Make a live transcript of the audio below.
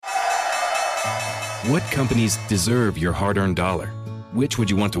What companies deserve your hard-earned dollar? Which would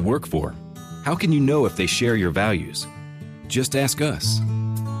you want to work for? How can you know if they share your values? Just ask us.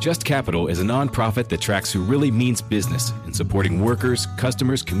 Just Capital is a nonprofit that tracks who really means business in supporting workers,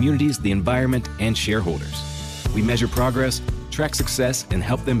 customers, communities, the environment, and shareholders. We measure progress, track success, and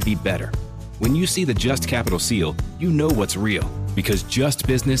help them be better. When you see the Just Capital seal, you know what's real, because just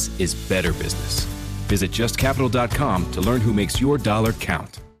business is better business. Visit justcapital.com to learn who makes your dollar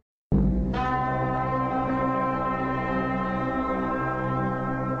count.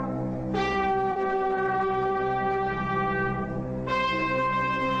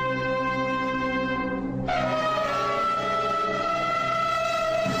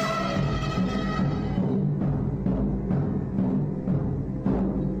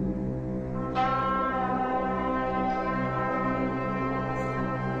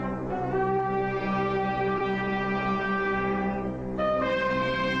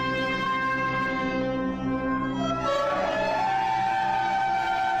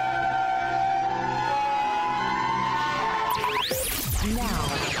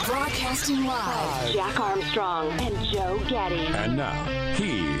 Broadcasting live, Jack Armstrong and Joe Getty. And now,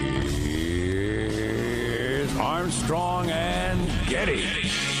 here's Armstrong and Getty.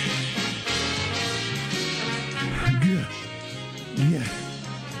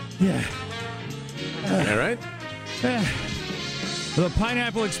 Yeah. All right? The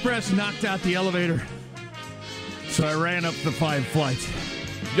Pineapple Express knocked out the elevator, so I ran up the 5 flights.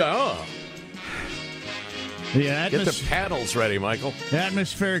 Oh. Get the paddles ready, Michael. The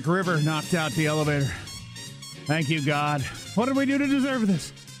atmospheric river knocked out the elevator. Thank you, God. What did we do to deserve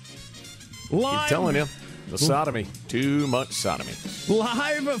this? Live. Keep telling you. The sodomy. Too much sodomy.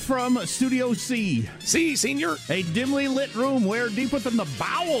 Live from Studio C. C, Senior. A dimly lit room where deep within the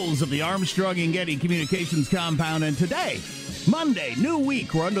bowels of the Armstrong and Getty Communications compound. And today, Monday, new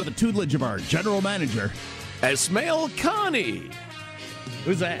week, we're under the tutelage of our general manager, Ismail Khani.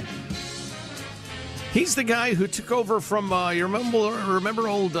 Who's that? He's the guy who took over from, you remember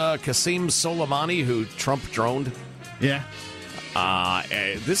old Qasem Soleimani who Trump droned? Yeah.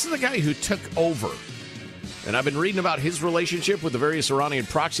 This is the guy who took over. And I've been reading about his relationship with the various Iranian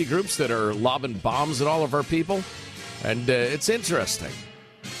proxy groups that are lobbing bombs at all of our people. And it's interesting.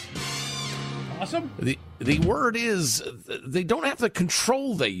 Awesome. The word is they don't have the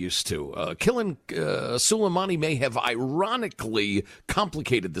control they used to. Killing Soleimani may have ironically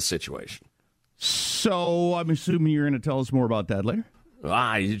complicated the situation. So I'm assuming you're going to tell us more about that later?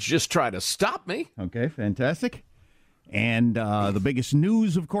 You just try to stop me. Okay, fantastic. And the biggest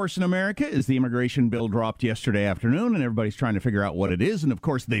news, of course, in America is the immigration bill dropped yesterday afternoon, and everybody's trying to figure out what it is. And, of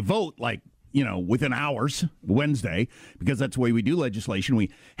course, they vote, within hours, Wednesday, because that's the way we do legislation. We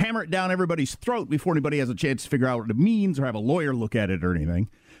hammer it down everybody's throat before anybody has a chance to figure out what it means or have a lawyer look at it or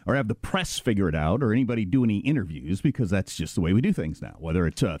anything, or have the press figure it out or anybody do any interviews, because that's just the way we do things now, whether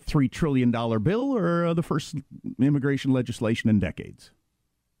it's a $3 trillion bill or the first immigration legislation in decades.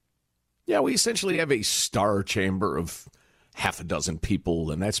 Yeah, we essentially have a star chamber of half a dozen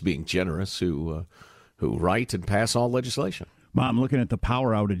people, and that's being generous, who write and pass all legislation. Well, I'm looking at the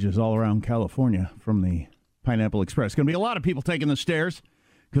power outages all around California from the Pineapple Express. Going to be a lot of people taking the stairs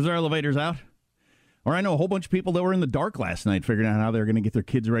because their elevator's out. Or I know a whole bunch of people that were in the dark last night figuring out how they're going to get their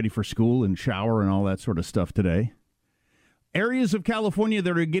kids ready for school and shower and all that sort of stuff today. Areas of California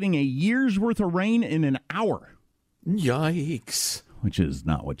that are getting a year's worth of rain in an hour. Yikes. Which is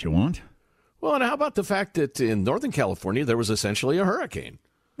not what you want. Well, and how about the fact that in Northern California there was essentially a hurricane?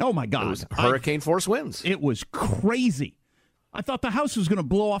 Oh, my God. It was hurricane-force winds. It was crazy. I thought the house was going to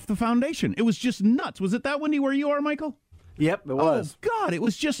blow off the foundation. It was just nuts. Was it that windy where you are, Michael? Yep, it was. Oh, God, it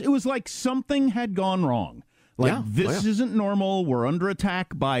was like something had gone wrong. This isn't normal. We're under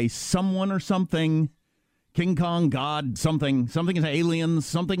attack by someone or something. King Kong, God, something is aliens.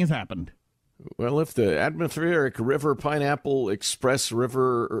 Something has happened. Well, if the atmospheric river Pineapple Express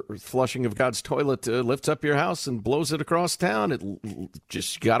river flushing of God's toilet lifts up your house and blows it across town, it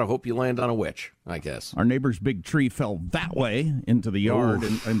just got to hope you land on a witch, I guess. Our neighbor's big tree fell that way into the yard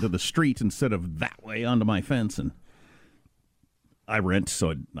and into the street instead of that way onto my fence. And I rent,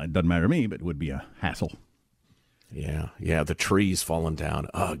 so it doesn't matter to me, but it would be a hassle. Yeah, the tree's falling down.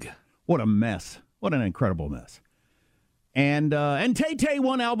 Ugh. What a mess. What an incredible mess. And Tay-Tay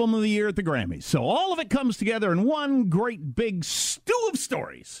won Album of the Year at the Grammys. So all of it comes together in one great big stew of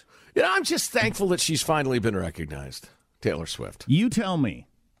stories. Yeah, I'm just thankful that she's finally been recognized, Taylor Swift. You tell me.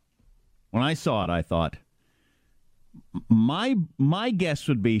 When I saw it, I thought, my guess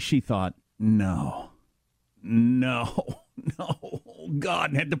would be she thought, no, God,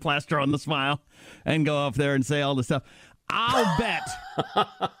 and had to plaster on the smile and go up there and say all this stuff. I'll bet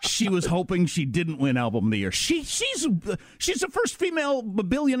she was hoping she didn't win Album of the Year. She's the first female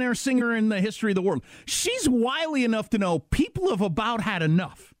billionaire singer in the history of the world. She's wily enough to know people have about had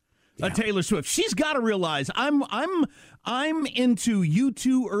enough of Taylor Swift. She's got to realize I'm into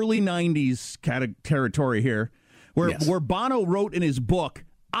U2 early 90s territory here, where Bono wrote in his book,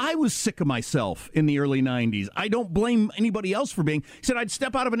 I was sick of myself in the early 90s. I don't blame anybody else for being. He said I'd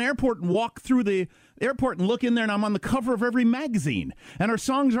step out of an airport and walk through the airport and look in there, and I'm on the cover of every magazine. And our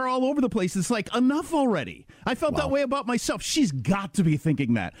songs are all over the place. It's like, enough already. I felt that way about myself. She's got to be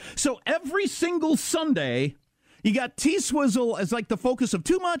thinking that. So every single Sunday, you got T-Swizzle as like the focus of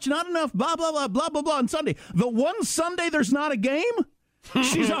too much, not enough, blah, blah, blah, blah, blah, blah on Sunday. The one Sunday there's not a game,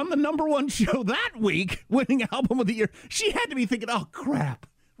 she's on the number one show that week, winning Album of the Year. She had to be thinking, oh, crap.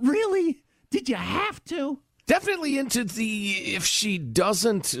 Really? Did you have to? Definitely into the, if she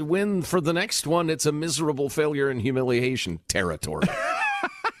doesn't win for the next one, it's a miserable failure and humiliation territory.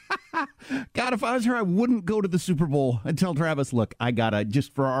 God, if I was her, I wouldn't go to the Super Bowl and tell Travis, look, I gotta,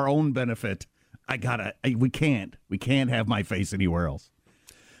 just for our own benefit, we can't have my face anywhere else.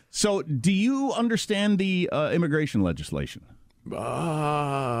 So, do you understand the immigration legislation?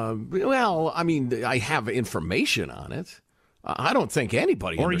 Well, I mean, I have information on it. I don't think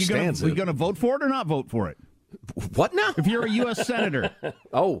anybody understands it. Are you going to vote for it or not vote for it? What now? If you're a U.S. senator,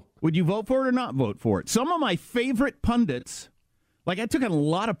 would you vote for it or not vote for it? Some of my favorite pundits, like I took a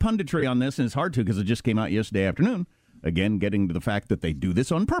lot of punditry on this, and it's hard to because it just came out yesterday afternoon. Again, getting to the fact that they do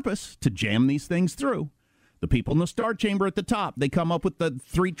this on purpose to jam these things through. The people in the Star Chamber at the top, they come up with the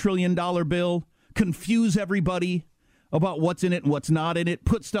 $3 trillion bill, confuse everybody about what's in it and what's not in it,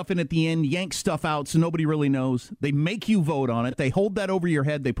 put stuff in at the end, yank stuff out so nobody really knows. They make you vote on it. They hold that over your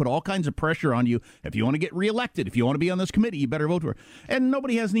head. They put all kinds of pressure on you. If you want to get reelected, if you want to be on this committee, you better vote for it. And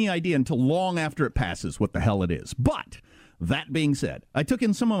nobody has any idea until long after it passes what the hell it is. But that being said, I took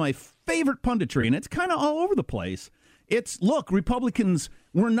in some of my favorite punditry, and it's kind of all over the place. It's, look, Republicans,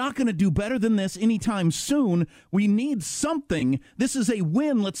 we're not going to do better than this anytime soon. We need something. This is a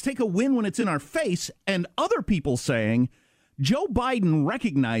win. Let's take a win when it's in our face. And other people saying Joe Biden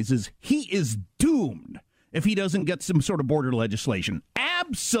recognizes he is doomed if he doesn't get some sort of border legislation.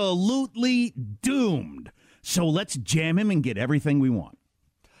 Absolutely doomed. So let's jam him and get everything we want.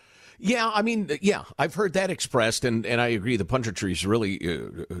 Yeah, I mean, I've heard that expressed, and I agree. The punditry is really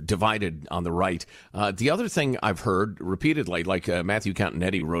divided on the right. The other thing I've heard repeatedly, like Matthew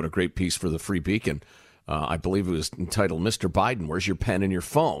Continetti wrote a great piece for the Free Beacon. I believe it was entitled, Mr. Biden, Where's Your Pen and Your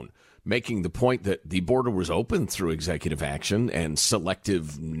Phone? Making the point that the border was open through executive action and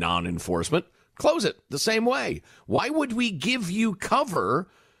selective non-enforcement. Close it the same way. Why would we give you cover?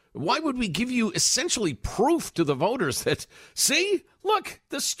 Why would we give you essentially proof to the voters that, see, look,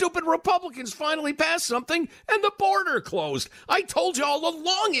 the stupid Republicans finally passed something and the border closed. I told you all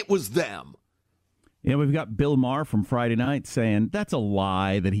along it was them. Yeah, we've got Bill Maher from Friday night saying that's a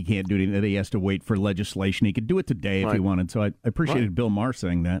lie that he can't do anything, that he has to wait for legislation. He could do it today if he wanted. So I appreciated Bill Maher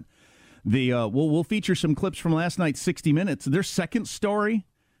saying that. We'll feature some clips from last night's 60 Minutes. Their second story,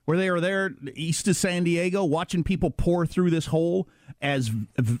 where they were there east of San Diego watching people pour through this hole as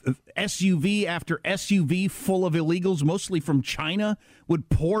SUV after SUV full of illegals, mostly from China, would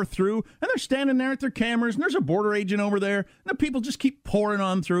pour through. And they're standing there at their cameras, and there's a border agent over there, and the people just keep pouring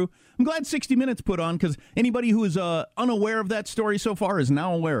on through. I'm glad 60 Minutes put on, because anybody who is unaware of that story so far is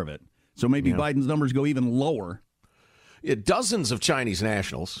now aware of it. So maybe Biden's numbers go even lower. Dozens of Chinese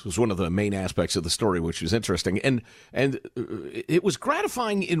nationals was one of the main aspects of the story, which was interesting. And it was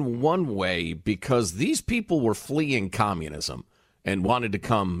gratifying in one way because these people were fleeing communism and wanted to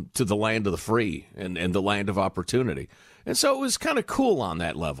come to the land of the free and the land of opportunity. And so it was kind of cool on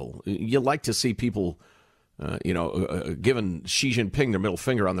that level. You like to see people, giving Xi Jinping their middle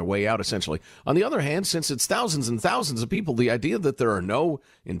finger on their way out, essentially. On the other hand, since it's thousands and thousands of people, the idea that there are no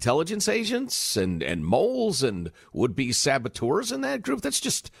intelligence agents and moles and would-be saboteurs in that group, that's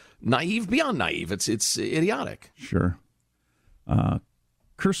just naive beyond naive. It's idiotic. Sure.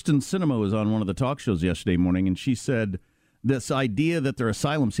 Kirsten Sinema was on one of the talk shows yesterday morning, and she said this idea that they're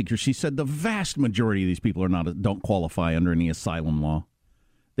asylum seekers, she said the vast majority of these people don't qualify under any asylum law.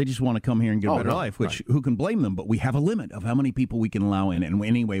 They just want to come here and get a better life, which who can blame them? But we have a limit of how many people we can allow in. And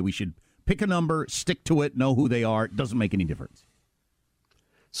anyway, we should pick a number, stick to it, know who they are. It doesn't make any difference.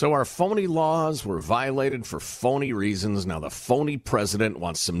 So our phony laws were violated for phony reasons. Now the phony president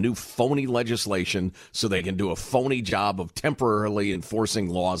wants some new phony legislation so they can do a phony job of temporarily enforcing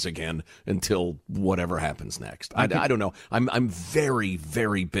laws again until whatever happens next. I don't know. I'm very,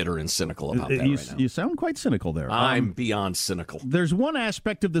 very bitter and cynical about that right now. You sound quite cynical there. I'm beyond cynical. There's one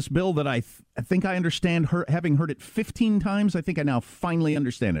aspect of this bill that I think I understand, having heard it 15 times. I think I now finally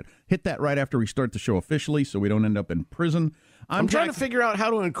understand it. Hit that right after we start the show officially so we don't end up in prison. I'm trying to figure out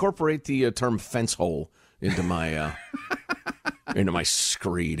how to incorporate the term fence hole into my into my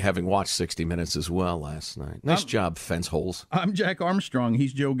screed, having watched 60 Minutes as well last night. Nice job, fence holes. I'm Jack Armstrong.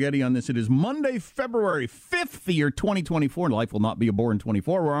 He's Joe Getty on this. It is Monday, February 5th, the year 2024. Life will not be a boring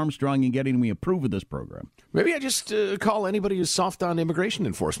 24. We're Armstrong and Getty, and we approve of this program. Maybe I just call anybody who's soft on immigration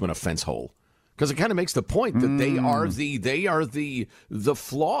enforcement a fence hole. Because it kind of makes the point that they are the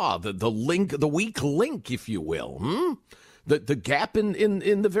flaw, the link, the weak link, if you will. The gap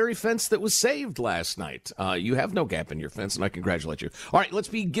in the very fence that was saved last night. You have no gap in your fence, and I congratulate you. All right, let's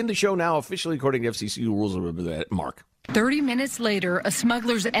begin the show now, officially according to FCC rules. Mark. 30 minutes later, a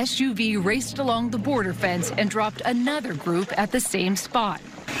smuggler's SUV raced along the border fence and dropped another group at the same spot.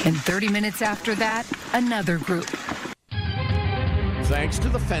 And 30 minutes after that, another group. Thanks to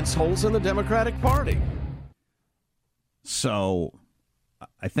the fence holes in the Democratic Party. So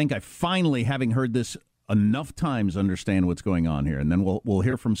I think I finally, having heard this enough times, understand what's going on here. And then we'll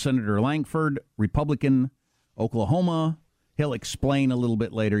hear from Senator Lankford, Republican, Oklahoma. He'll explain a little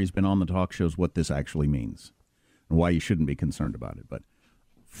bit later. He's been on the talk shows what this actually means and why you shouldn't be concerned about it. But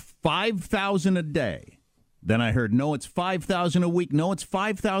 5,000 a day. Then I heard, no, it's 5,000 a week. No, it's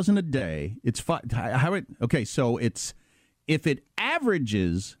 5,000 a day. It's okay, so it's if it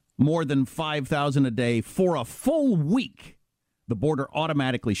averages more than 5,000 a day for a full week, the border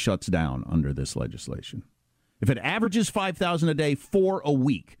automatically shuts down under this legislation. If it averages 5,000 a day for a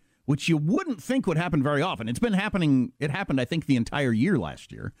week, which you wouldn't think would happen very often. It's been happening. It happened, I think, the entire year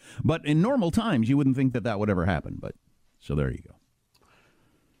last year. But in normal times, you wouldn't think that would ever happen. But so there you go.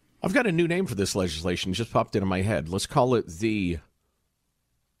 I've got a new name for this legislation. It just popped into my head. Let's call it the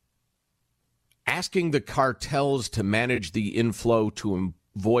Asking the Cartels to Manage the Inflow to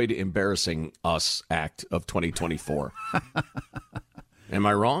Avoid Embarrassing Us Act of 2024. Am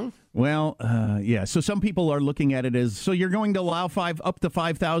I wrong? Well, yeah. So some people are looking at it as, so you're going to allow up to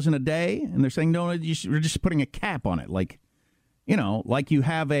 5,000 a day? And they're saying, no, you're just putting a cap on it. Like, you know, like you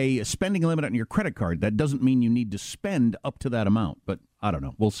have a spending limit on your credit card. That doesn't mean you need to spend up to that amount. But I don't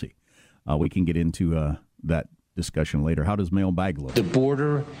know. We'll see. We can get into that discussion later. How does mailbag look? The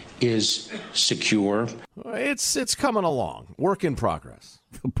border is secure. It's coming along. Work in progress.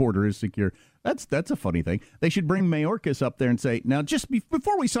 The border is secure. That's a funny thing. They should bring Mayorkas up there and say, now, just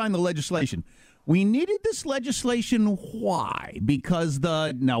before we sign the legislation, we needed this legislation. Why? Because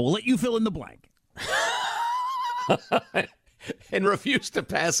now we'll let you fill in the blank. And refuse to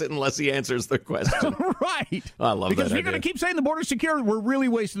pass it unless he answers the question. Right. I love that because we're idea. going to keep saying the border's secure. We're really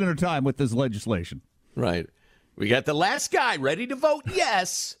wasting our time with this legislation. Right. We got the last guy ready to vote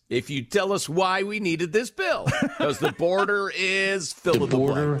yes if you tell us why we needed this bill. Because the border is fill The in the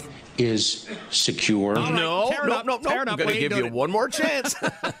border blank. is secure. No. I'm up. going to give you one more chance.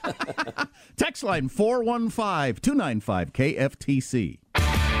 Text line 415-295-KFTC.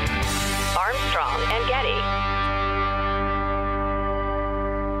 Armstrong and Getty.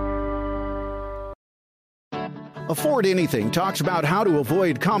 Afford Anything talks about how to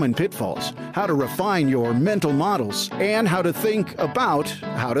avoid common pitfalls, how to refine your mental models, and how to think about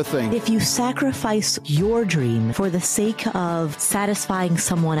how to think. If you sacrifice your dream for the sake of satisfying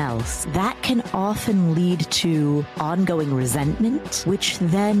someone else, that can often lead to ongoing resentment, which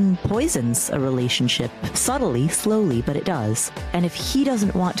then poisons a relationship. Subtly, slowly, but it does. And if he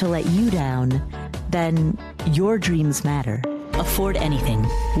doesn't want to let you down, then your dreams matter. Afford Anything,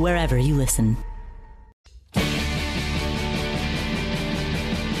 wherever you listen.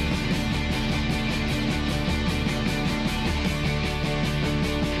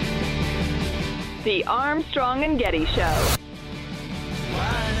 The Armstrong and Getty Show.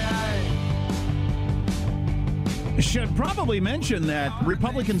 Should probably mention that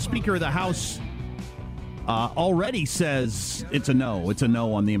Republican Speaker of the House already says it's a no. It's a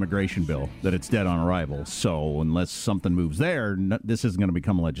no on the immigration bill, that it's dead on arrival. So unless something moves there, this isn't going to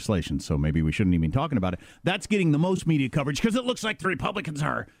become legislation. So maybe we shouldn't even be talking about it. That's getting the most media coverage because it looks like the Republicans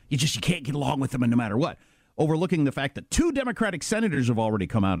you can't get along with them no matter what. Overlooking the fact that 2 Democratic senators have already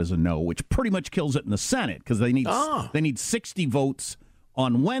come out as a no, which pretty much kills it in the Senate because they need 60 votes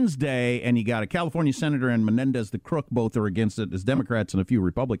on Wednesday, and you got a California senator and Menendez the Crook, both are against it as Democrats and a few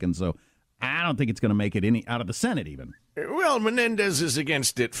Republicans. So I don't think it's going to make it any out of the Senate even. Well, Menendez is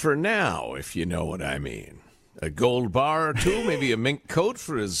against it for now, if you know what I mean. A gold bar or two, maybe a mink coat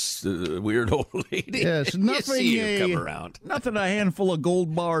for his weird old lady. Yes, come around. Nothing a handful of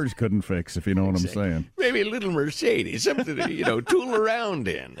gold bars couldn't fix, if you know what I'm saying. Maybe a little Mercedes, something to, tool around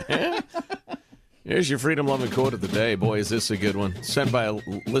in. Huh? Here's your freedom-loving quote of the day. Boy, is this a good one. Sent by a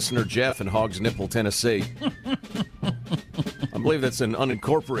listener, Jeff, in Hogs Nipple, Tennessee. I believe that's an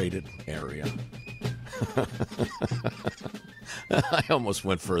unincorporated area. I almost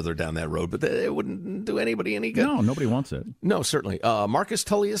went further down that road, but it wouldn't do anybody any good. No, nobody wants it. No, certainly. Marcus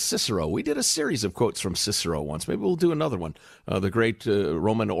Tullius Cicero. We did a series of quotes from Cicero once. Maybe we'll do another one. The great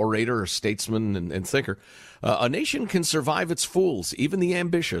Roman orator, statesman, and thinker. A nation can survive its fools, even the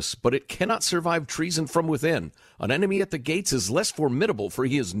ambitious, but it cannot survive treason from within. An enemy at the gates is less formidable, for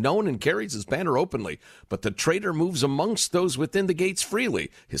he is known and carries his banner openly. But the traitor moves amongst those within the gates freely,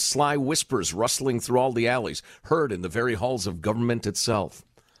 his sly whispers rustling through all the alleys, heard in the very halls of government itself.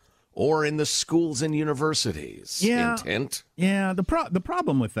 Or in the schools and universities. Yeah. Intent. Yeah, the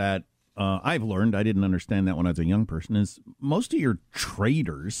problem with that, I've learned, I didn't understand that when I was a young person, is most of your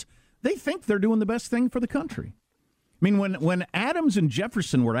traitors, they think they're doing the best thing for the country. I mean, when Adams and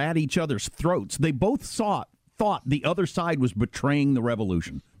Jefferson were at each other's throats, they both thought the other side was betraying the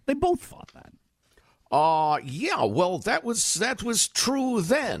revolution. They both thought that. Yeah, well, that was true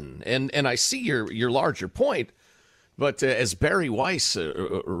then. And I see your larger point. But as Barry Weiss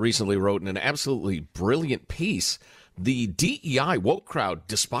recently wrote in an absolutely brilliant piece, the DEI woke crowd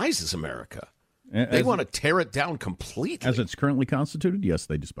despises America. They want to tear it down completely. As it's currently constituted, yes,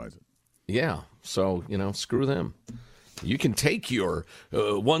 they despise it. Yeah, so, screw them. You can take your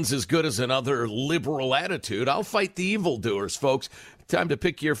one's as good as another liberal attitude. I'll fight the evildoers, folks. Time to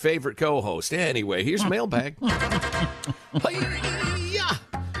pick your favorite co-host. Anyway, here's mailbag.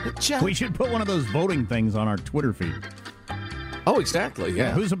 We should put one of those voting things on our Twitter feed. Oh, exactly,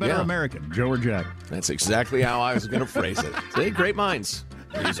 yeah. Who's a better American, Joe or Jack? That's exactly how I was going to phrase it. See, great minds.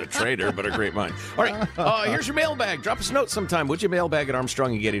 He's a traitor, but a great mind. All right, here's your mailbag. Drop us a note sometime, would you? Mailbag at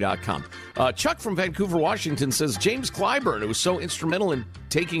ArmstrongandGetty.com. Chuck from Vancouver, Washington says, James Clyburn, who was so instrumental in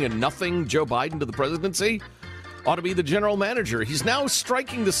taking a nothing Joe Biden to the presidency, ought to be the general manager. He's now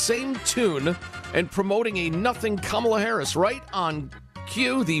striking the same tune and promoting a nothing Kamala Harris. Right on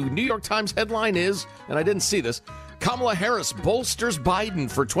cue, the New York Times headline is, and I didn't see this, Kamala Harris bolsters Biden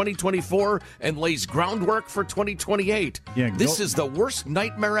for 2024 and lays groundwork for 2028. This is the worst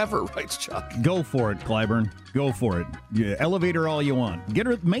nightmare ever, writes Chuck. Go for it, Clyburn. Go for it. Yeah, elevate her all you want.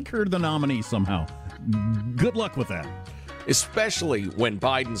 Make her the nominee somehow. Good luck with that. Especially when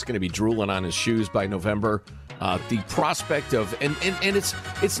Biden's going to be drooling on his shoes by November. The prospect of, and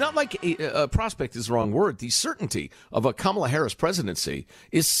it's not like a prospect is the wrong word. The certainty of a Kamala Harris presidency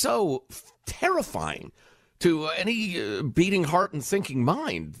is so terrifying to any beating heart and thinking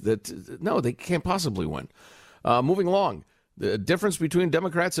mind that, no, they can't possibly win. Moving along, the difference between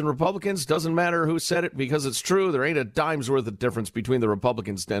Democrats and Republicans doesn't matter who said it because it's true. There ain't a dime's worth of difference between the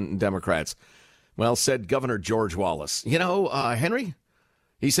Republicans and Democrats. Well, said Governor George Wallace. Henry,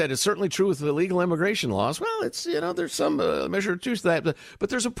 he said it's certainly true with the illegal immigration laws. Well, it's, there's some measure of truth to that. But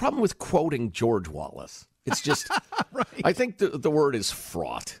there's a problem with quoting George Wallace. It's just, right. I think the word is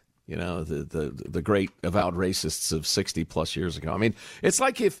fraught. The great avowed racists of 60 plus years ago. I mean, it's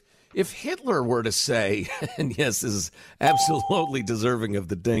like if Hitler were to say, and yes, this is absolutely deserving of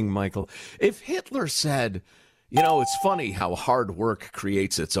the ding, Michael. If Hitler said, it's funny how hard work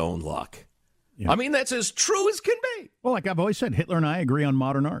creates its own luck. Yeah. I mean, that's as true as can be. Well, like I've always said, Hitler and I agree on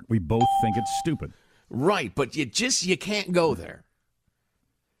modern art. We both think it's stupid. Right, but you can't go there.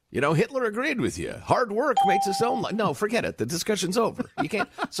 Hitler agreed with you. Hard work makes its own life. No, forget it. The discussion's over. You can't.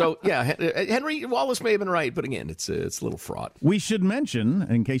 So, yeah, Henry Wallace may have been right, but again, it's a little fraught. We should mention,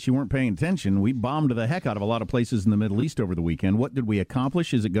 in case you weren't paying attention, we bombed the heck out of a lot of places in the Middle East over the weekend. What did we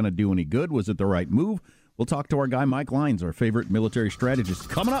accomplish? Is it going to do any good? Was it the right move? We'll talk to our guy, Mike Lyons, our favorite military strategist.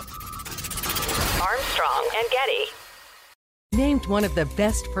 Coming up. Armstrong and Getty. Named one of the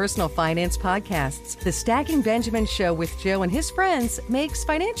best personal finance podcasts, The Stacking Benjamin Show with Joe and his friends makes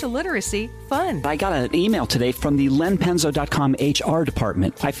financial literacy fun. I got an email today from the lenpenzo.com HR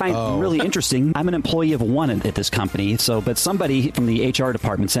department. I find it really interesting. I'm an employee of one at this company, but somebody from the HR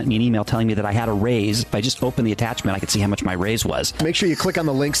department sent me an email telling me that I had a raise. If I just opened the attachment, I could see how much my raise was. Make sure you click on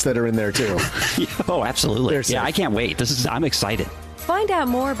the links that are in there, too. Oh, absolutely. Yeah, I can't wait. I'm excited. Find out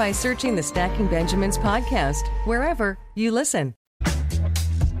more by searching the Stacking Benjamins podcast, wherever you listen.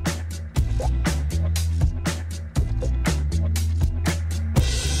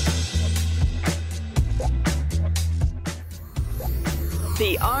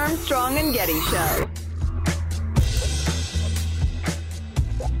 The Armstrong and Getty Show.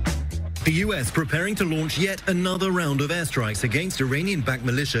 The U.S. preparing to launch yet another round of airstrikes against Iranian-backed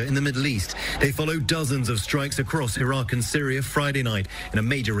militia in the Middle East. They follow dozens of strikes across Iraq and Syria Friday night in a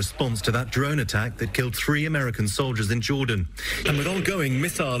major response to that drone attack that killed 3 American soldiers in Jordan. And with ongoing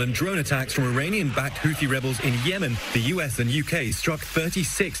missile and drone attacks from Iranian-backed Houthi rebels in Yemen, the U.S. and U.K. struck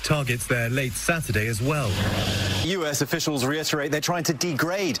 36 targets there late Saturday as well. U.S. officials reiterate they're trying to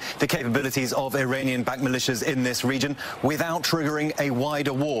degrade the capabilities of Iranian-backed militias in this region without triggering a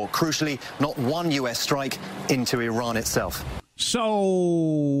wider war. Crucially, not one U.S. strike into Iran itself.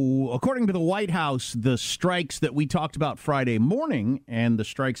 So, according to the White House, the strikes that we talked about Friday morning and the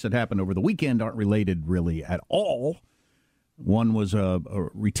strikes that happened over the weekend aren't related really at all. One was a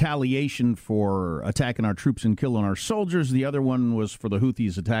retaliation for attacking our troops and killing our soldiers. The other one was for the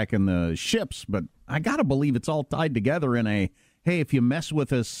Houthis attacking the ships. But I got to believe it's all tied together in a, hey, if you mess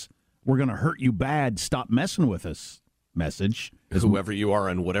with us, we're going to hurt you bad. Stop messing with us message. Whoever you are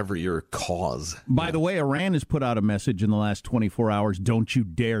and whatever your cause. By the way, Iran has put out a message in the last 24 hours, don't you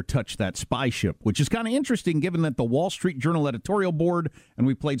dare touch that spy ship, which is kind of interesting given that the Wall Street Journal editorial board, and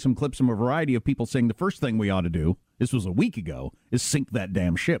we played some clips from a variety of people saying the first thing we ought to do, this was a week ago, is sink that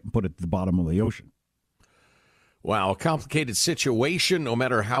damn ship and put it at the bottom of the ocean. Wow, complicated situation, no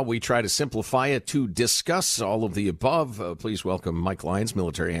matter how we try to simplify it. To discuss all of the above, please welcome Mike Lyons,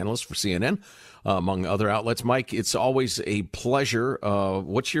 military analyst for CNN, among other outlets. Mike, it's always a pleasure.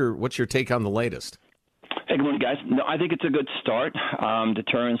 What's your take on the latest? Hey, good morning, guys. No, I think it's a good start.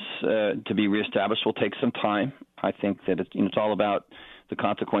 Deterrence to be reestablished will take some time. I think that it's all about the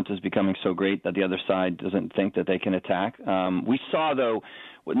consequences becoming so great that the other side doesn't think that they can attack. We saw, though,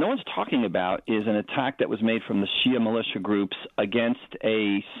 what no one's talking about is an attack that was made from the Shia militia groups against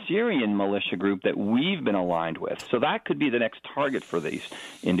a Syrian militia group that we've been aligned with. So that could be the next target for these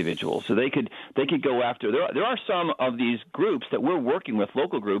individuals. So they could go after. There are some of these groups that we're working with,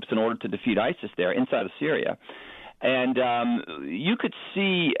 local groups, in order to defeat ISIS there inside of Syria. And you could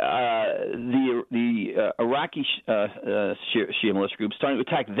see the Iraqi Shia militia groups starting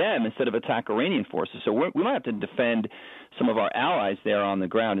to attack them instead of attack Iranian forces. So we might have to defend some of our allies there on the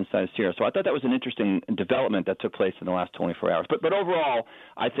ground inside of Syria. So I thought that was an interesting development that took place in the last 24 hours. But overall,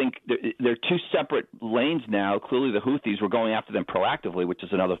 I think they're two separate lanes now. Clearly, the Houthis, we're going after them proactively, which is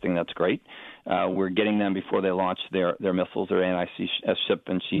another thing that's great. We're getting them before they launch their missiles, their anti-ship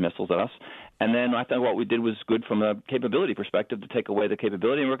and Sea missiles at us. And then I thought what we did was good from a capability perspective to take away the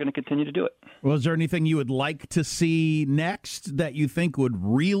capability, and we're going to continue to do it. Well, is there anything you would like to see next that you think would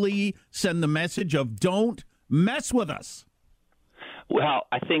really send the message of don't mess with us? Well,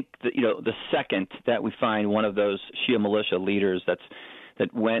 I think that, the second that we find one of those Shia militia leaders that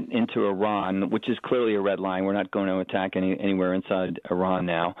went into Iran, which is clearly a red line. We're not going to attack anywhere inside Iran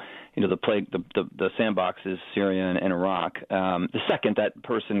now. The sandbox is Syria and Iraq. The second that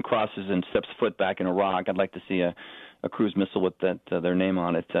person crosses and steps foot back in Iraq, I'd like to see a cruise missile with their name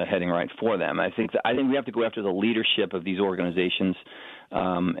on it heading right for them. I think we have to go after the leadership of these organizations,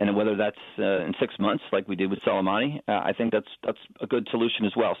 and whether that's in 6 months, like we did with Soleimani, I think that's a good solution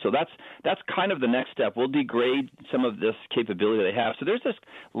as well. So that's kind of the next step. We'll degrade some of this capability they have. So there's this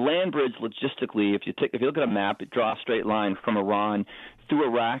land bridge logistically. If you look at a map, it draws a straight line from Iran through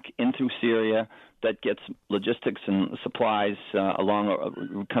Iraq in through Syria. That gets logistics and supplies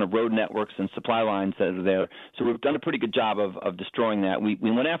along kind of road networks and supply lines that are there. So we've done a pretty good job of destroying that. We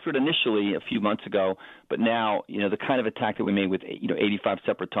went after it initially a few months ago, but now the kind of attack that we made with 85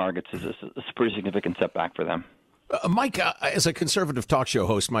 separate targets is a pretty significant setback for them. Mike, as a conservative talk show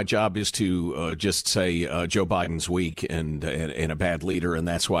host, my job is to just say Joe Biden's weak and a bad leader, and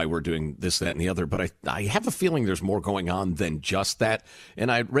that's why we're doing this, that, and the other. But I have a feeling there's more going on than just that.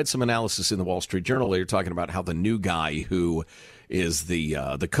 And I read some analysis in the Wall Street Journal. They were talking about how the new guy who is the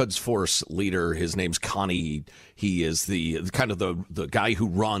Quds Force leader, his name's Connie. He is the kind of the guy who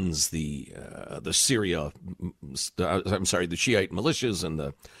runs the Syria, the Shiite militias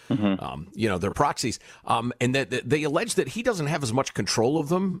and their proxies. And that they allege that he doesn't have as much control of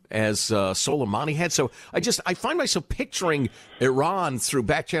them as Soleimani had. So I find myself picturing Iran through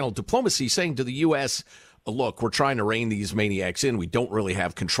back channel diplomacy saying to the U.S., look, we're trying to rein these maniacs in. We don't really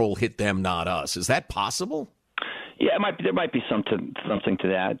have control. Hit them, not us. Is that possible? Yeah, there might be something to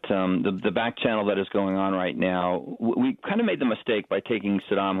that. The back channel that is going on right now, we kind of made the mistake by taking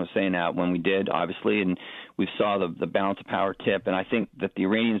Saddam Hussein out when we did, obviously, and we saw the balance of power tip. And I think that the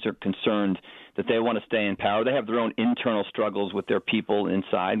Iranians are concerned that they want to stay in power. They have their own internal struggles with their people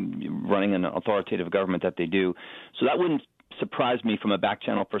inside, running an authoritative government that they do. So that wouldn't surprise me from a back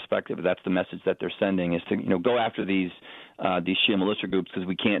channel perspective. That's the message that they're sending, is to go after these these Shia militia groups because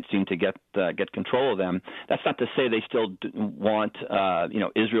we can't seem to get control of them. That's not to say they still want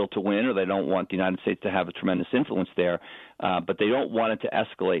Israel to win, or they don't want the United States to have a tremendous influence there, but they don't want it to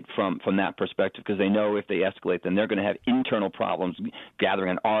escalate from that perspective, because they know if they escalate, then they're going to have internal problems,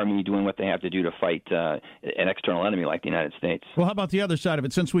 gathering an army, doing what they have to do to fight an external enemy like the United States. Well, how about the other side of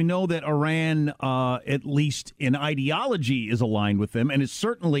it? Since we know that Iran, at least in ideology, is aligned with them and is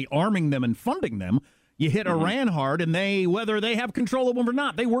certainly arming them and funding them, you hit Iran hard, and they, whether they have control of them or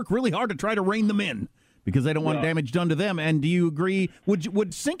not, they work really hard to try to rein them in because they don't want damage done to them. And do you agree,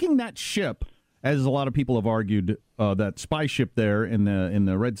 would sinking that ship, as a lot of people have argued, that spy ship there in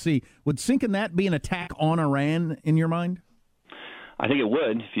the Red Sea, would sinking that be an attack on Iran in your mind? I think it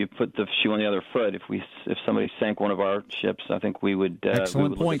would. If you put the shoe on the other foot, if somebody sank one of our ships, I think we would look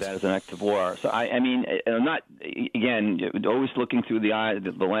at that as an act of war. So I mean, I'm not, again, always looking through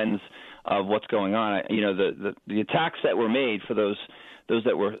the lens of what's going on. The attacks that were made for those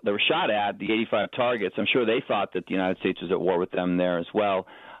that were shot at, the 85 targets, I'm sure they thought that the United States was at war with them there as well.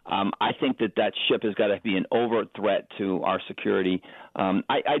 I think that ship has got to be an overt threat to our security. What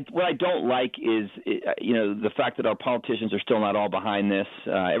I don't like is, the fact that our politicians are still not all behind this.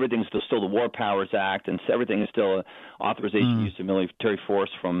 Everything's still the War Powers Act, and everything is still authorization use of military force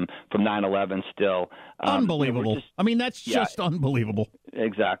from 9/11 still. Unbelievable. That's just unbelievable.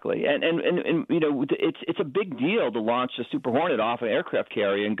 Exactly, and it's a big deal to launch a Super Hornet off an aircraft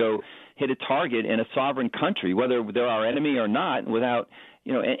carrier and go hit a target in a sovereign country, whether they're our enemy or not, without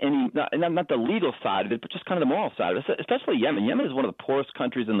not the legal side of it, but just kind of the moral side of it, especially Yemen. Yemen is one of the poorest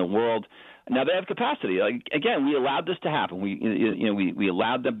countries in the world. Now they have capacity. Again, we allowed this to happen. We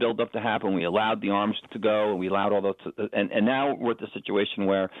allowed the buildup to happen. We allowed the arms to go, and we allowed all those. And now we're at the situation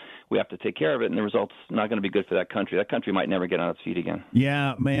where we have to take care of it, and the result's not going to be good for that country. That country might never get on its feet again.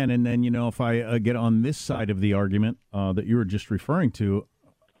 Yeah, man. And then if I get on this side of the argument that you were just referring to,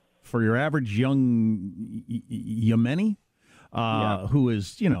 for your average young Yemeni, who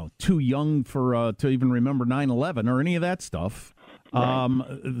is, too young to even remember 9/11 or any of that stuff. Right.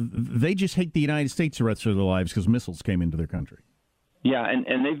 They just hate the United States the rest of their lives because missiles came into their country. Yeah,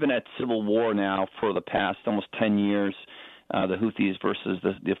 and they've been at civil war now for the past almost 10 years. The Houthis versus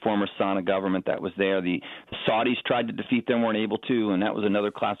the former Sana government that was there. The Saudis tried to defeat them, weren't able to, and that was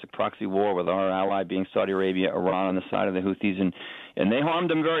another classic proxy war with our ally being Saudi Arabia, Iran on the side of the Houthis, and they harmed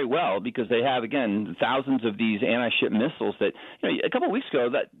them very well because they have, again, thousands of these anti-ship missiles that, a couple of weeks ago,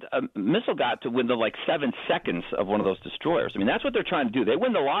 that a missile got to within 7 seconds of one of those destroyers. That's what they're trying to do. They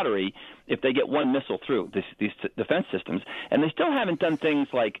win the lottery if they get one missile through these defense systems, and they still haven't done things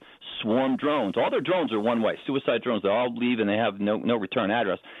like swarm drones. All their drones are one way, suicide drones. They all leave and they have no return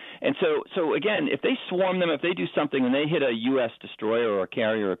address. And so again, if they swarm them, if they do something and they hit a U.S. destroyer or a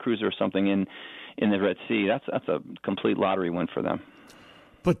carrier or a cruiser or something in the Red Sea, that's a complete lottery win for them.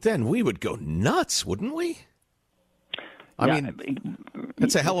 But then we would go nuts, wouldn't we?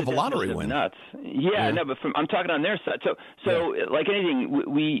 It's a hell of a lottery win. Nuts. Yeah. No, but I'm talking on their side. So like anything,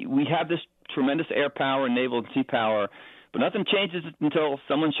 we have this tremendous air power, naval and sea power, but nothing changes until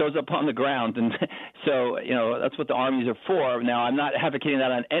someone shows up on the ground. And so, that's what the armies are for. Now, I'm not advocating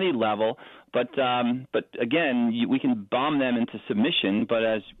that on any level, but again, we can bomb them into submission, but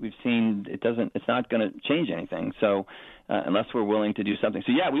as we've seen, it's not going to change anything. So unless we're willing to do something.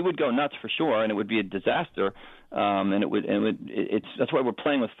 So yeah, we would go nuts for sure, and it would be a disaster. That's why we're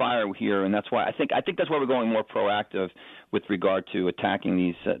playing with fire here, and that's why I think that's why we're going more proactive with regard to attacking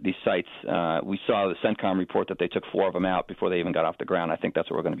these sites. We saw the CENTCOM report that they took 4 of them out before they even got off the ground. I think that's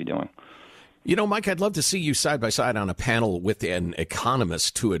what we're going to be doing. Mike, I'd love to see you side by side on a panel with an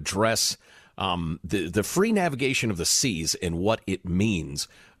economist to address the free navigation of the seas and what it means.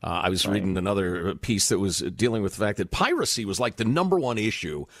 I was reading another piece that was dealing with the fact that piracy was like the number one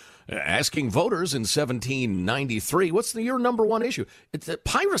issue. Asking voters in 1793, what's your number one issue?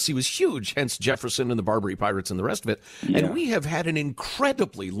 Piracy was huge, hence Jefferson and the Barbary Pirates and the rest of it. Yeah. And we have had an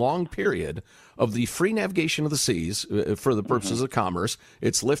incredibly long period of the free navigation of the seas for the purposes of commerce.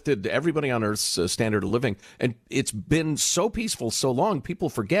 It's lifted everybody on Earth's standard of living. And it's been so peaceful so long, people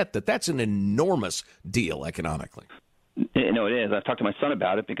forget that that's an enormous deal economically. No, it is. I've talked to my son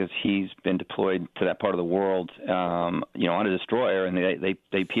about it because he's been deployed to that part of the world, on a destroyer, and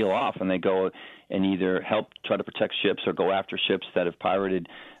they peel off and they go and either help try to protect ships or go after ships that have pirated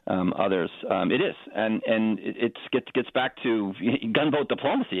others. It is, and it gets back to gunboat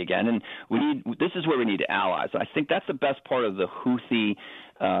diplomacy again. And this is where we need allies. I think that's the best part of the Houthi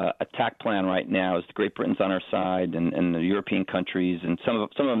attack plan right now is Great Britain's on our side and the European countries and some of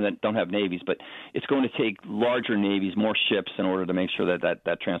them that don't have navies, but it's going to take larger navies, more ships in order to make sure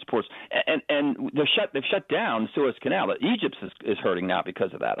that transports. And they've shut down the Suez Canal, but Egypt is hurting now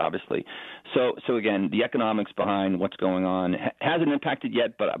because of that, obviously. So again, the economics behind what's going on hasn't impacted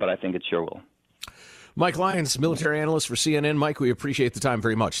yet, but I think it sure will. Mike Lyons, military analyst for CNN. Mike, we appreciate the time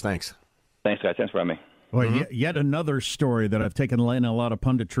very much. Thanks. Thanks, guys. Thanks for having me. Well, yet another story that I've taken in a lot of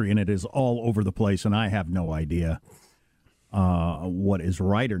punditry, and it is all over the place, and I have no idea what is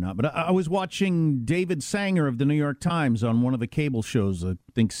right or not. But I was watching David Sanger of the New York Times on one of the cable shows, I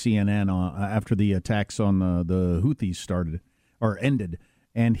think CNN, after the attacks on the Houthis started or ended.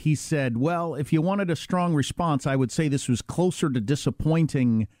 And he said, well, if you wanted a strong response, I would say this was closer to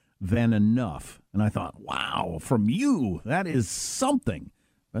disappointing than enough. And I thought, wow, from you, that is something.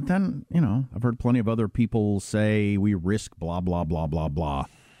 But then, I've heard plenty of other people say we risk blah, blah, blah, blah, blah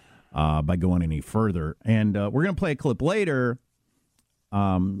by going any further. And we're going to play a clip later.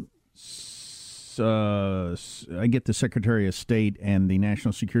 I get the Secretary of State and the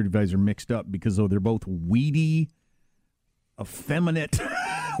National Security Advisor mixed up because they're both weedy, effeminate,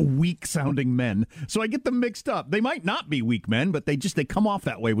 weak-sounding men. So I get them mixed up. They might not be weak men, but they come off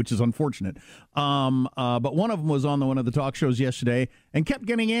that way, which is unfortunate. But one of them was on one of the talk shows yesterday and kept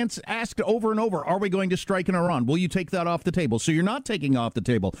getting asked over and over, are we going to strike in Iran? Will you take that off the table? So you're not taking off the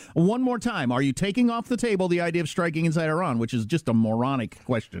table. One more time, are you taking off the table the idea of striking inside Iran, which is just a moronic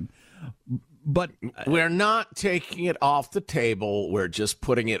question. But we're not taking it off the table. We're just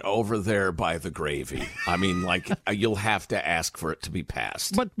putting it over there by the gravy. I mean, you'll have to ask for it to be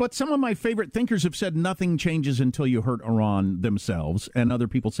passed. But some of my favorite thinkers have said nothing changes until you hurt Iran themselves, and other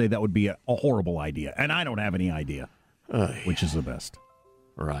people say that would be a horrible idea. And I don't have any idea which is the best.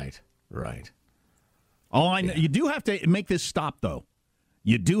 Right. All I know, you do have to make this stop, though.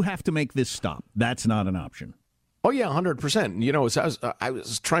 You do have to make this stop. That's not an option. Oh, yeah, 100%. I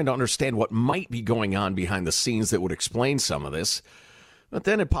was trying to understand what might be going on behind the scenes that would explain some of this. But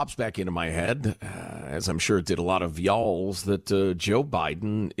then it pops back into my head, as I'm sure it did a lot of y'all's, that Joe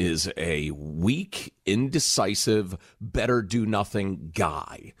Biden is a weak, indecisive, better-do-nothing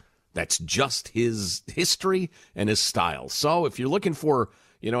guy. That's just his history and his style. So if you're looking for,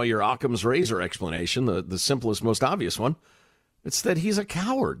 your Occam's razor explanation, the simplest, most obvious one, it's that he's a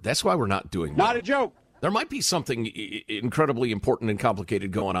coward. That's why we're not doing that. Not a joke. There might be something incredibly important and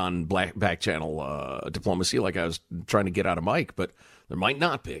complicated going on back channel diplomacy, like I was trying to get out of Mike, but there might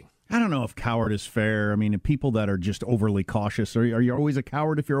not be. I don't know if coward is fair. I mean, people that are just overly cautious, are you always a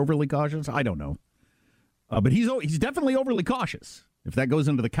coward if you're overly cautious? I don't know. But he's definitely overly cautious. If that goes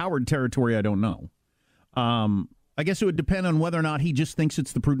into the coward territory, I don't know. I guess it would depend on whether or not he just thinks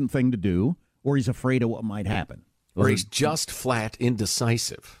it's the prudent thing to do, or he's afraid of what might happen. Or he's just flat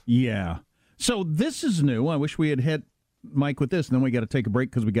indecisive. Yeah. So this is new. I wish we had hit Mike with this, and then we got to take a break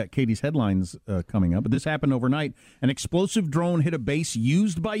because we got Katie's headlines coming up. But this happened overnight. An explosive drone hit a base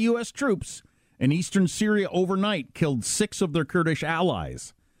used by U.S. troops in eastern Syria overnight, killed 6 of their Kurdish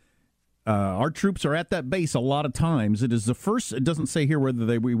allies. Our troops are at that base a lot of times. It is the first, it doesn't say here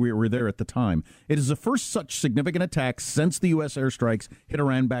whether we were there at the time. It is the first such significant attack since the U.S. airstrikes hit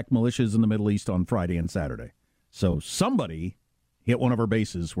Iran-backed militias in the Middle East on Friday and Saturday. So somebody hit one of our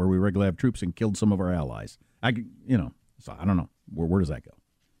bases where we regularly have troops and killed some of our allies. So I don't know. Where does that go?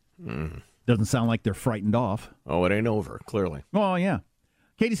 Doesn't sound like they're frightened off. Oh, it ain't over, clearly. Oh, yeah.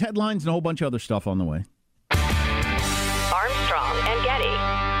 Katie's headlines and a whole bunch of other stuff on the way. Armstrong and Getty.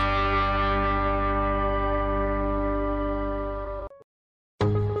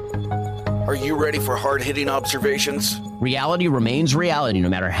 Are you ready for hard-hitting observations? Reality remains reality, no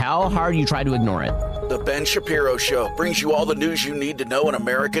matter how hard you try to ignore it. The Ben Shapiro Show brings you all the news you need to know in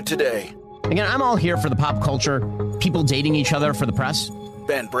America today. Again, I'm all here for the pop culture, people dating each other for the press.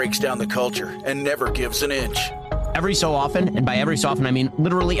 Ben breaks down the culture and never gives an inch. Every so often, and by every so often I mean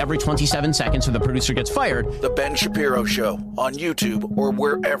literally every 27 seconds so the producer gets fired. The Ben Shapiro Show on YouTube or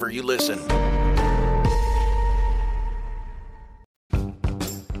wherever you listen.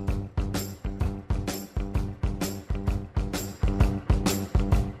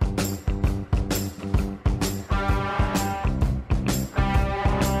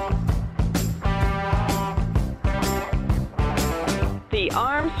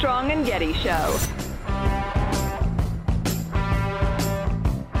 Armstrong and Getty Show.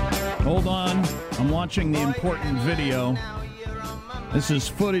 Hold on. I'm watching the important video. This is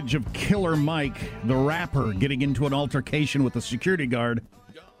footage of Killer Mike, the rapper, getting into an altercation with a security guard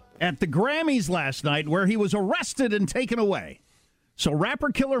at the Grammys last night, where he was arrested and taken away. So rapper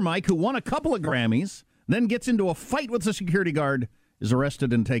Killer Mike, who won a couple of Grammys, then gets into a fight with the security guard, is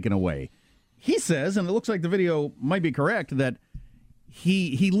arrested and taken away. He says, and it looks like the video might be correct, that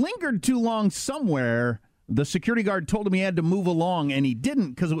he lingered too long somewhere. The security guard told him he had to move along, and he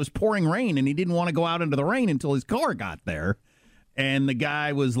didn't because it was pouring rain, and he didn't want to go out into the rain until his car got there. And the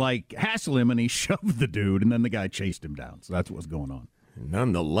guy was like, hassle him, and he shoved the dude, and then the guy chased him down. So that's what's going on.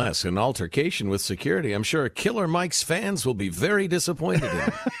 Nonetheless, an altercation with security. I'm sure Killer Mike's fans will be very disappointed in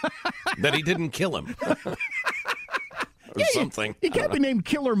him that he didn't kill him. Or something. You can't be named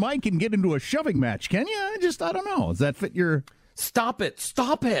Killer Mike and get into a shoving match, can you? I don't know. Does that fit your... Stop it.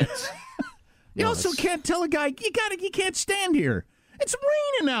 Stop it. You also can't tell a guy, you can't stand here. It's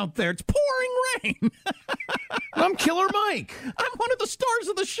raining out there. It's pouring rain. I'm Killer Mike. I'm one of the stars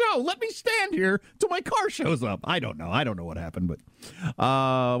of the show. Let me stand here till my car shows up. I don't know. I don't know what happened, but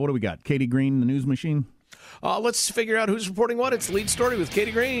what do we got? Katie Green, the news machine? Let's figure out who's reporting what. It's Lead Story with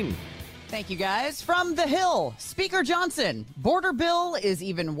Katie Green. Thank you, guys. From The Hill, Speaker Johnson, border bill is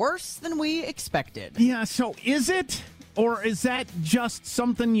even worse than we expected. Yeah, so is it? Or is that just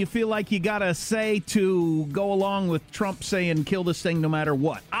something you feel like you got to say to go along with Trump saying kill this thing no matter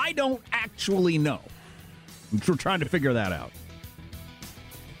what? I don't actually know. I'm trying to figure that out.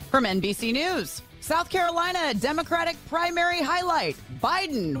 From NBC News, South Carolina Democratic primary highlight.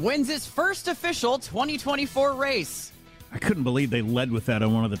 Biden wins his first official 2024 race. I couldn't believe they led with that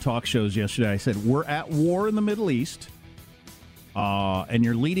on one of the talk shows yesterday. I said, we're at war in the Middle East. And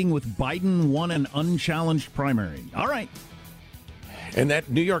you're leading with Biden won an unchallenged primary. All right. And that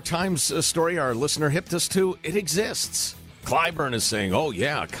New York Times story our listener hipped us to, it exists. Clyburn is saying, oh,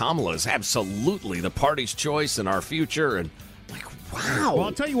 yeah, Kamala is absolutely the party's choice and our future. And like, wow. Well,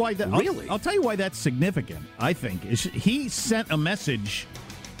 I'll tell you why that. Really? I'll tell you why that's significant, I think. Is he sent a message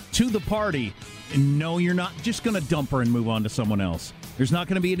to the party, no, you're not just going to dump her and move on to someone else. There's not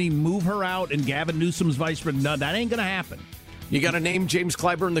going to be any move her out and Gavin Newsom's vice president. No, that ain't going to happen. You got to name James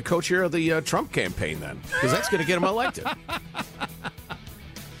Clyburn the co-chair of the Trump campaign then, because that's going to get him elected.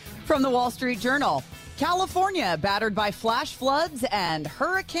 From the Wall Street Journal, California battered by flash floods and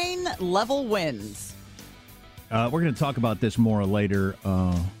hurricane-level winds. We're going to talk about this more later,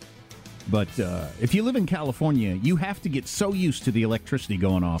 but if you live in California, you have to get so used to the electricity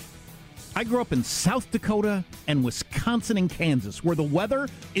going off. I grew up in South Dakota and Wisconsin and Kansas, where the weather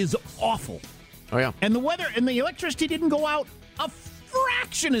is awful. Oh, yeah. And the weather and the electricity didn't go out a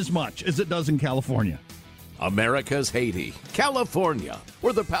fraction as much as it does in California. America's Haiti, California,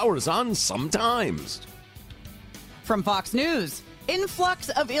 where the power's on sometimes. From Fox News, influx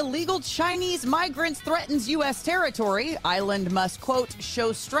of illegal Chinese migrants threatens U.S. territory. Island must, quote,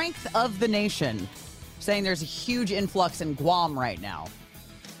 show strength of the nation. Saying there's a huge influx in Guam right now.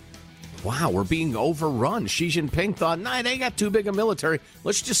 Wow, we're being overrun. Xi Jinping thought, they got too big a military.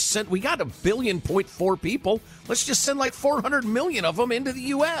 Let's just send, we got 1.4 billion people. Let's just send like 400 million of them into the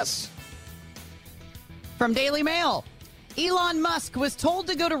U.S. From Daily Mail, Elon Musk was told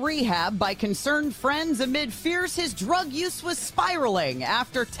to go to rehab by concerned friends amid fears his drug use was spiraling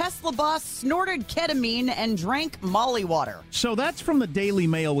after Tesla boss snorted ketamine and drank Molly water. So that's from the Daily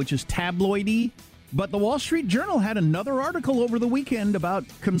Mail, which is tabloidy. But the Wall Street Journal had another article over the weekend about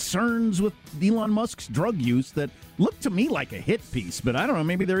concerns with Elon Musk's drug use that looked to me like a hit piece. But I don't know,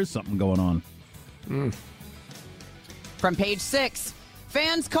 maybe there is something going on. From Page 6,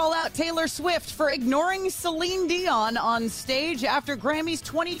 fans call out Taylor Swift for ignoring Celine Dion on stage after Grammy's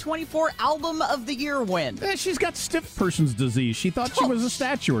 2024 Album of the Year win. Yeah, she's got stiff person's disease. She thought she was a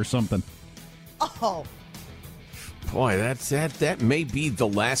statue or something. Oh. Boy, that may be the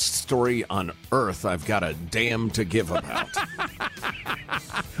last story on Earth I've got a damn to give about.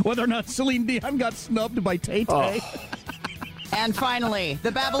 Whether or not Celine Dion got snubbed by Tay-Tay. Oh. And finally,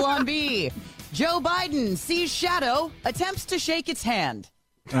 the Babylon Bee. Joe Biden sees shadow, attempts to shake its hand.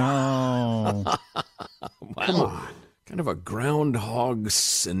 Oh. Wow. Kind of a groundhog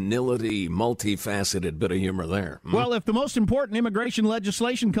senility, multifaceted bit of humor there. Well, if the most important immigration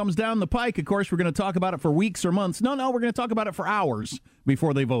legislation comes down the pike, of course, we're going to talk about it for weeks or months. No, we're going to talk about it for hours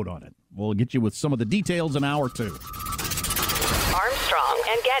before they vote on it. We'll get you with some of the details in hour 2. Armstrong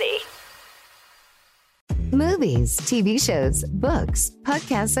and Getty. Movies, TV shows, books,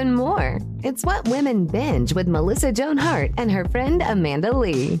 podcasts, and more. It's what women binge with Melissa Joan Hart and her friend Amanda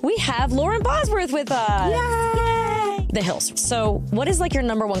Lee. We have Lauren Bosworth with us. Yay! The Hills. So what is like your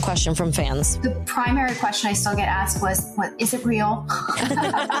number one question from fans? The primary question I still get asked was, "What is it real?"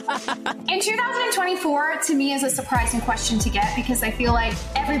 In 2024, to me, is a surprising question to get because I feel like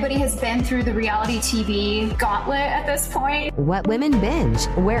everybody has been through the reality TV gauntlet at this point. What Women Binge,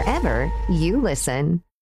 wherever you listen.